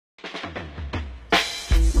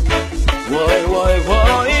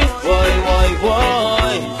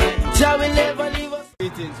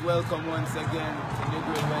welcome once again to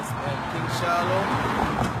Negril West End. King Charlo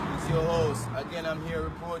is your host. Again, I'm here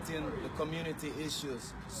reporting the community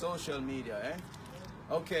issues, social media,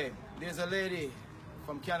 Okay, there's a lady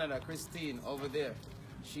from Canada, Christine, over there.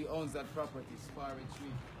 She owns that property, Spa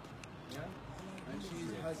Retreat. Yeah? And she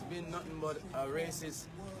has been nothing but a racist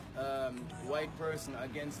white person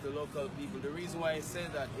against the local people. The reason why I say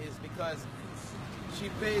that is because she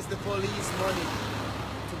pays the police money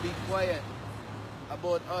to be quiet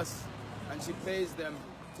about us, and she pays them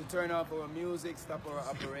to turn off our music, stop our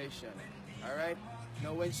operation. All right?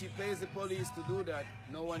 Now, when she pays the police to do that,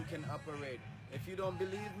 no one can operate. If you don't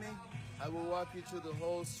believe me, I will walk you through the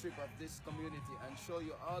whole strip of this community and show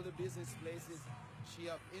you all the business places she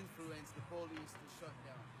have influenced the police to shut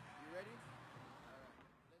down. You ready?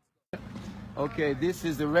 All right, let's go. Okay, this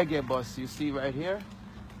is the reggae bus you see right here.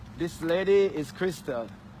 This lady is Crystal.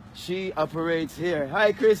 She operates here.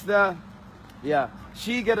 Hi, Crystal. Yeah,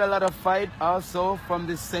 she get a lot of fight also from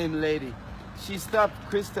this same lady. She stopped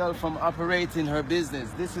Crystal from operating her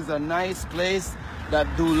business. This is a nice place that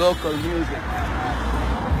do local music.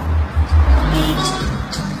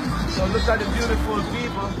 So look at the beautiful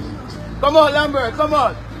people. Come on, Lambert, come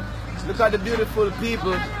on. Look at the beautiful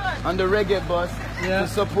people on the reggae bus to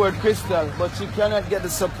support Crystal. But she cannot get the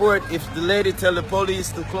support if the lady tell the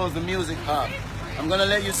police to close the music off. I'm gonna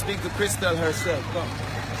let you speak to Crystal herself. Come.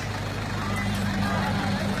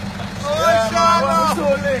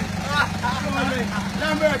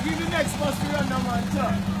 Lambert, give the next bus to run now,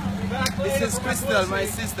 man. This is Crystal, my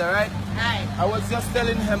sister, right? Hi. I was just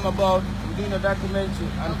telling him about doing a documentary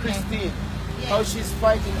and Christine, how she's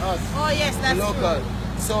fighting us. Oh yes, that's local.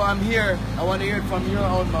 true. So I'm here. I want to hear it from your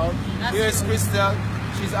own mouth. Here's Crystal.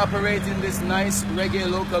 She's operating this nice reggae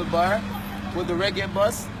local bar with the reggae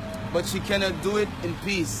bus, but she cannot do it in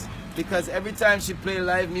peace because every time she play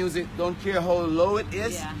live music, don't care how low it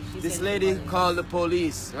is, this lady called the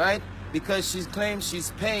police, right? Because she claims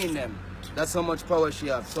she's paying them. That's how much power she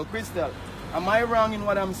has. So Crystal, am I wrong in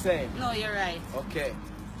what I'm saying? No, you're right. Okay.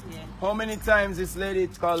 Yeah. How many times this lady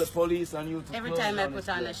called the police on you to Every close time I down put this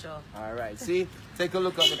on place? a show. All right. See? Take a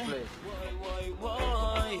look at the place.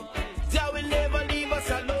 Why? Jah will never leave us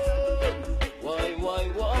alone. Why?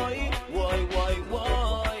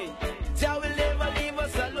 Jah will never leave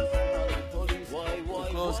us alone.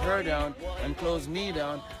 Close her down and close me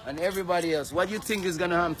down and everybody else. What do you think is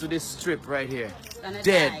gonna happen to this strip right here?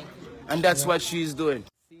 Dead. Die. And that's what she's doing.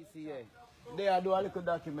 CCA. They are doing a little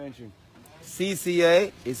documentary.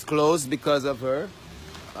 CCA is closed because of her.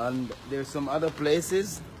 And there's some other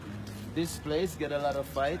places. This place get a lot of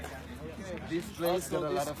fight. This place got a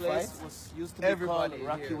lot of fight. Everybody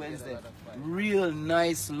Rocky Wednesday. Real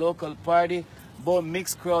nice local party. Both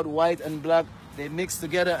mixed crowd, white and black. They mix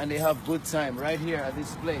together and they have good time right here at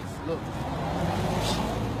this place. Look.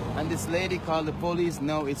 And this lady called the police.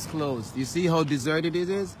 Now it's closed. You see how deserted it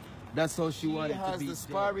is? That's how she wanted to be. The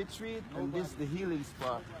Spa Retreat and this the healing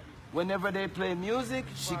spa. Whenever they play music,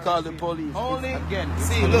 she called the police. Only again.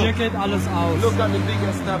 See, look. Look at the big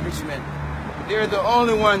establishment. They're the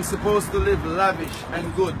only ones supposed to live lavish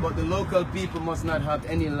and good, but the local people must not have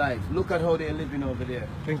any life. Look at how they're living over there.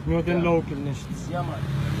 Think nur den Local nichts. Yeah, man.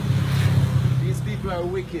 These people are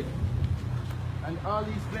wicked. And all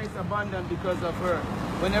these places abandoned because of her.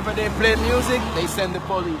 Whenever they play music, they send the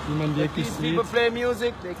police. If these people play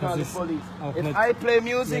music, they call the police. If I play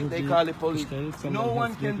music, they call the police. No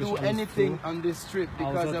one can do anything on this trip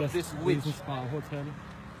because of this witch.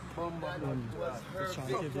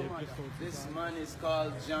 This man is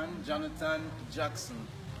called Jonathan Jackson.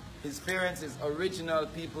 His parents is original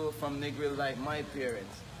people from Negril like my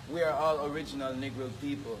parents. We are all original Negril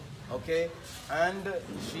people, okay? And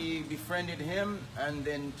she befriended him and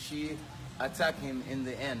then she attacked him in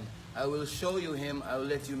the end. I will show you him, I will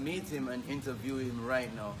let you meet him and interview him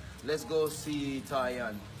right now. Let's go see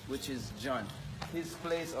Tayan, which is John. His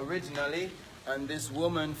place originally, and this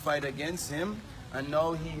woman fight against him. And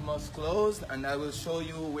now he must close, and I will show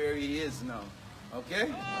you where he is now.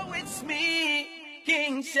 Okay? Oh, it's me,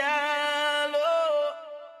 King Charlo.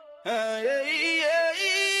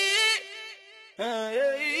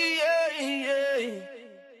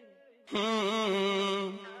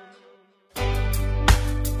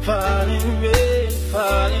 Falling rain,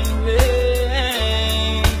 falling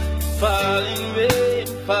rain, falling rain,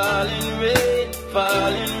 falling rain,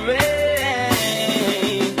 falling rain.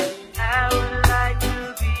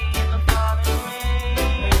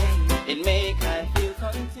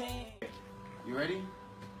 You ready?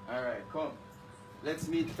 Alright, come. Let's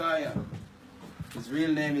meet Taya. His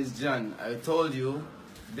real name is John. I told you,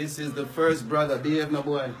 this is the first brother. Behave, my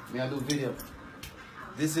boy. May I do video?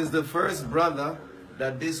 This is the first brother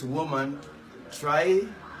that this woman tried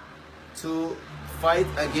to fight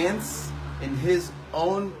against in his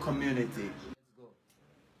own community.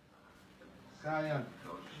 Tayan,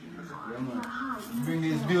 bring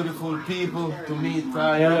these beautiful people to meet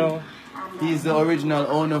Tayan. He's the original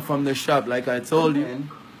owner from the shop, like I told you.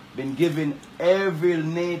 Been giving every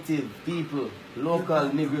native people, local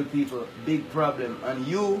Negro people, big problem. And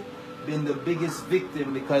you been the biggest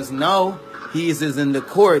victim because now he is in the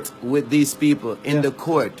court with these people, in the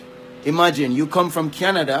court. Imagine, you come from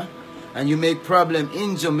Canada and you make problem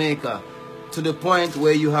in Jamaica to the point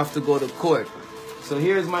where you have to go to court. So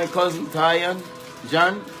here's my cousin Tayan,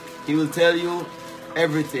 John. He will tell you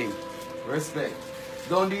everything. Respect.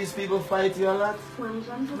 Don't these people fight you a lot? Too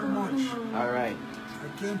much. All right.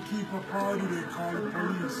 I can't keep a party, they call the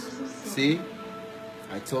police. See?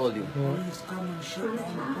 I told you. Police come and shut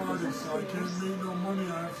down the party, so I can't make no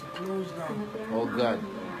money, I have to close down. Oh God.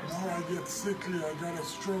 Now I get sickly, I got a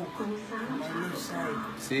stroke on my left side.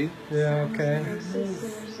 See? Yeah, okay. I can't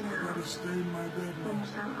move, I gotta stay in my bed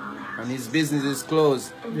now. And his business is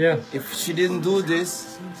closed. Yeah. If she didn't do this,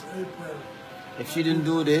 Since April. if she didn't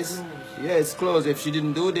do this, yeah, it's closed. If she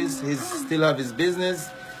didn't do this, he still have his business.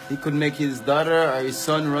 He could make his daughter or his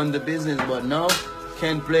son run the business, but now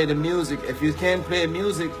can't play the music. If you can't play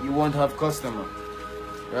music, you won't have customer,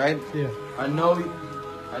 right? Yeah. I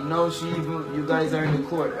know she even, you guys are in the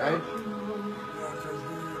court, right? Yeah, because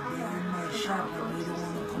they're in my shop and they don't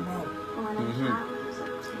want to come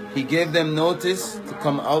out. He gave them notice to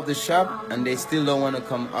come out the shop and they still don't want to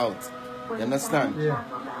come out. You understand? Yeah.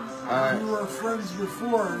 We were friends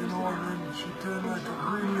before, you know, and then she turned like a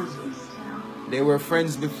green lizard. They were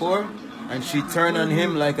friends before and she turned on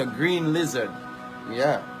him like a green lizard.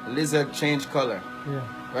 Yeah, lizard change color. Yeah.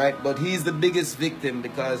 Right? But he's the biggest victim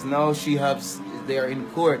because now they're in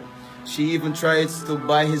court. She even tries to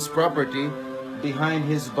buy his property behind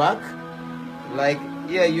his back. Like,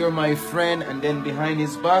 yeah, you're my friend. And then behind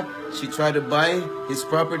his back, she tried to buy his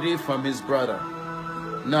property from his brother.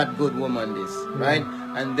 Not good woman this, right?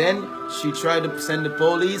 And then she tried to send the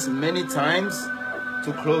police many times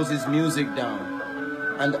to close his music down.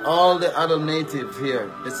 And all the other natives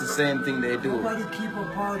here, it's the same thing they do. Nobody keep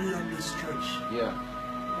a party on this stretch. Yeah.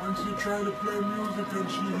 Once you try to play music and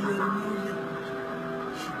she hear the music,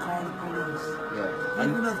 she call the police. Yeah.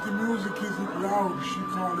 Even if the music isn't loud, she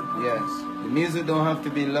call the police. Yes. The music don't have to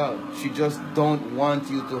be loud. She just don't want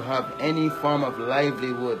you to have any form of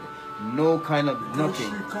livelihood. No kind of nothing.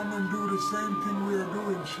 She come and do the same thing we are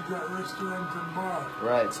doing. She got restaurant and bar.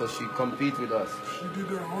 Right, so she compete with us. She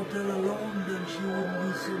did a hotel alone, then she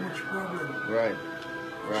wouldn't be so much problem. Right.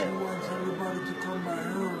 She Right. wants everybody to come by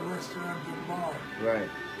her restaurant and bar. Right.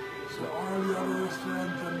 So all the other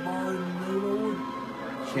restaurants and bar in the neighborhood,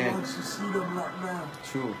 she Can't. wants to see them locked down.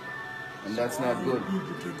 True. And that's So not all good. the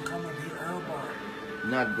people can come and hit her bar.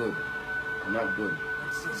 Not good. Not good.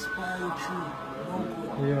 It's a spiral tree. No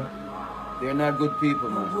good. Yeah. They're not good people,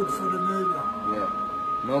 No man. good for the neighbor.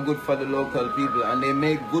 Yeah. No good for the local people. And they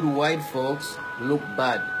make good white folks look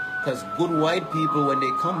bad. Because good white people, when they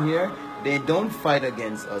come here, they don't fight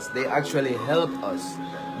against us. They actually help us.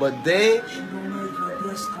 But they, She don't make her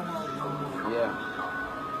guests come out no more.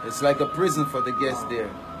 yeah. It's like a prison for the guests there.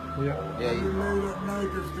 Yeah. Yeah. Every late at night,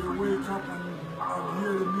 if they wake up and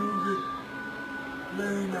hear the music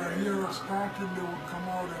playing or hear us talking, they would come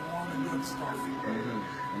out and want to get stuff.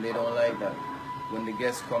 And they don't like that. When the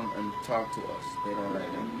guests come and talk to us, they don't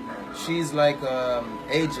like that. She's like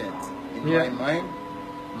agent in my mind,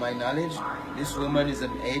 my knowledge. This woman is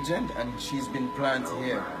an agent and she's been planted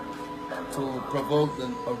here to provoke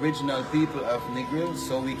the original people of Negril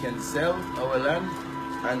so we can sell our land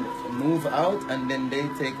and move out, and then they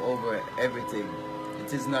take over everything.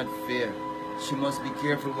 It is not fair. She must be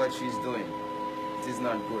careful what she's doing. It is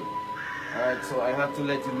not good. Alright, so I have to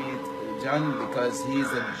let you meet John because he's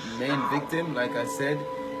the main victim. Like I said,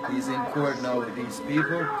 he's in court now with these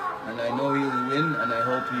people, and I know he'll win, and I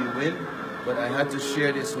hope he'll win. But I had to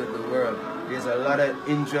share this with the world. There's a lot of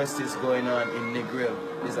injustice going on in Negril.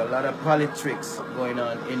 There's a lot of politics going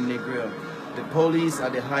on in Negril. The police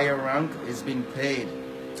at the higher rank is being paid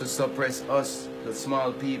to suppress us, the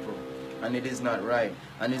small people, and it is not right.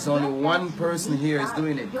 And it's only one person here is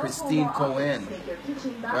doing it, Christine Cohen,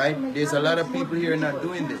 right? There's a lot of people here not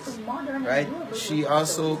doing this, right? She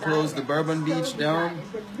also closed the Bourbon Beach down.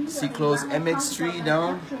 She closed MX3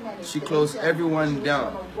 down. She closed everyone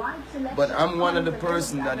down. But I'm one of the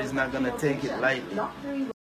person that is not gonna take it lightly.